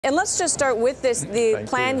And let's just start with the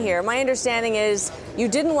plan here. My understanding is you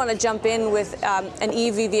didn't want to jump in with an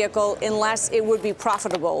EV vehicle unless it would be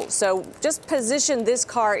profitable. So just position this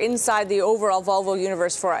car inside the overall Volvo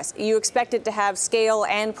universe for us. You expect it to have scale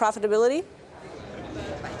and profitability?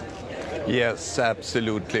 Yes,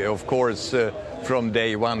 absolutely. Of course, from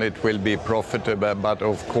day one it will be profitable, but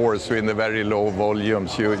of course in the very low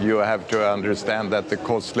volumes you have to understand that the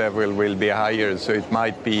cost level will be higher, so it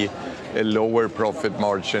might be a lower profit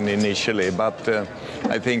margin initially, but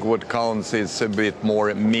I think what counts is a bit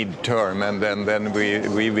more mid-term, and then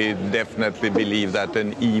we definitely believe that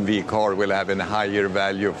an EV car will have a higher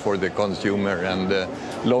value for the consumer, and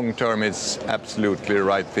long-term is absolutely the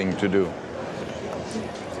right thing to do.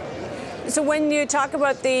 So when you talk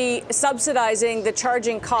about the subsidizing the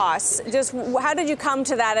charging costs, just how did you come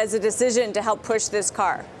to that as a decision to help push this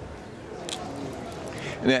car?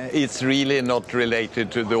 It's really not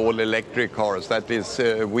related to the all-electric cars. That is,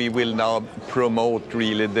 we will now promote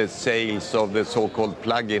really the sales of the so-called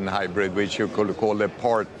plug-in hybrid, which you could call a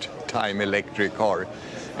part-time electric car.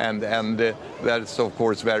 And that's, of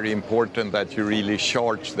course, very important that you really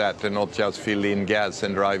charge that and not just fill in gas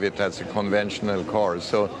and drive it as a conventional car.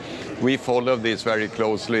 So we follow this very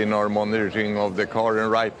closely in our monitoring of the car,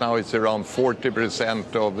 and right now it's around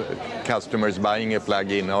 40% of customers buying a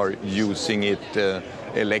plug-in are using it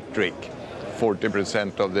electric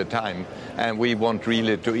 40% of the time, and we want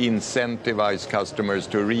really to incentivize customers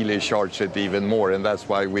to really charge it even more, and that's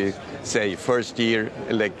why we say first year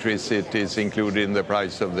electricity is included in the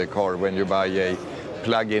price of the car when you buy a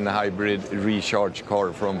plug-in hybrid recharge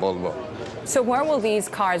car from Volvo. So where will these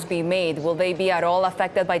cars be made? Will they be at all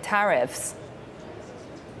affected by tariffs?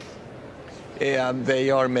 Yeah, they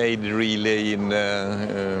are made really in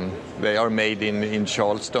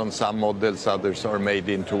Charleston. Some models, others are made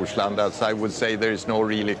in Torslanda. So I would say there is no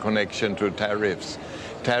really connection to tariffs.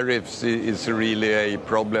 Tariffs is really a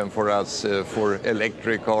problem for us for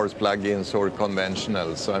electric cars, plug-ins or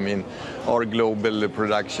conventional. So I mean, our global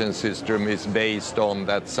production system is based on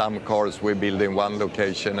that some cars we build in one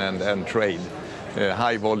location and trade.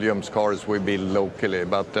 High volumes cars we build locally,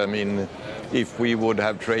 but I mean, if we would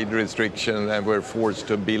have trade restrictions and were forced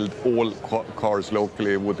to build all cars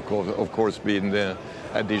locally, it would of course be the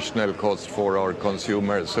additional cost for our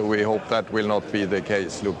consumers. So we hope that will not be the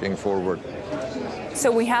case looking forward.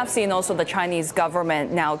 So we have seen also the Chinese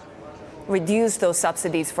government now reduce those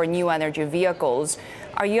subsidies for new energy vehicles.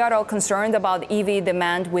 Are you at all concerned about EV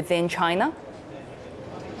demand within China?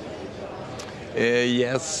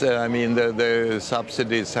 Yes, I mean the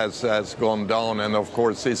subsidies has gone down, and of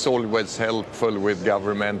course it's always helpful with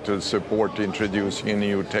governmental support introducing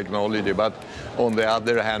new technology. But on the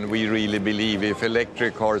other hand, we really believe if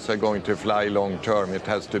electric cars are going to fly long term, it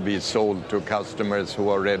has to be sold to customers who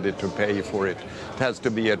are ready to pay for it. It has to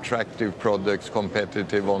be attractive products,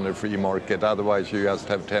 competitive on the free market. Otherwise, you just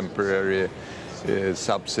have temporary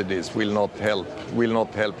subsidies. Will not help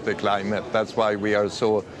the climate. That's why we are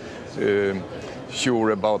so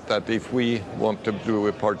sure about that. If we want to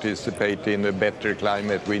participate in a better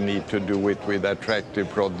climate, we need to do it with attractive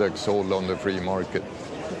products sold on the free market.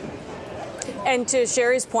 And to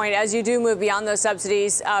Sherry's point, as you do move beyond those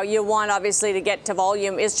subsidies, you want obviously to get to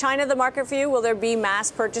volume. Is China the market for you? Will there be mass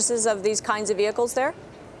purchases of these kinds of vehicles there?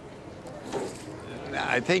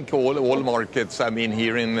 I think all markets, I mean,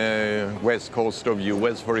 here in the west coast of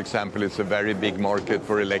US, for example, it's a very big market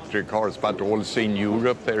for electric cars, but also in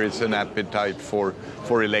Europe there is an appetite for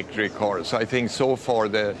electric cars. So I think so far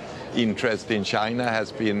the interest in China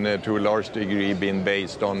has been, to a large degree, been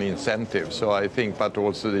based on incentives. So I think, but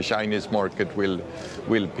also the Chinese market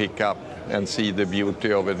will pick up and see the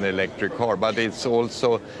beauty of an electric car. But it's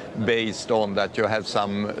also based on that you have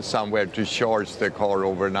somewhere to charge the car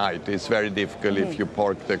overnight. It's very difficult if you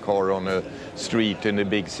park the car on a street in a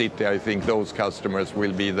big city. I think those customers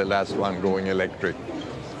will be the last one going electric.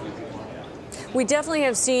 We definitely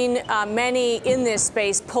have seen many in this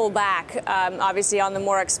space pull back, obviously on the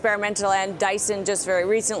more experimental end, Dyson just very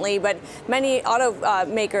recently, but many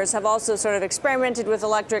automakers have also sort of experimented with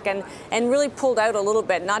electric and really pulled out a little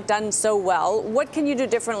bit, not done so well. What can you do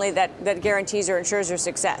differently that guarantees or ensures your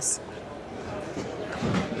success?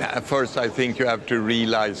 First, I think you have to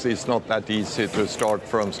realize it's not that easy to start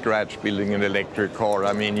from scratch building an electric car.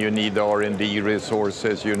 I mean, you need R&D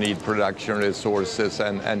resources, you need production resources,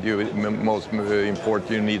 and you, most important,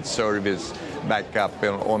 you need service backup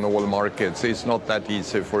on all markets. It's not that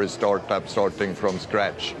easy for a startup starting from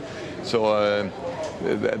scratch. So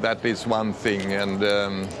that is one thing.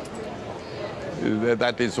 And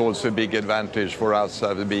that is also a big advantage for us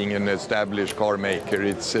being an established car maker.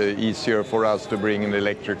 It's easier for us to bring an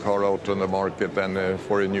electric car out on the market than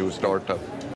for a new startup.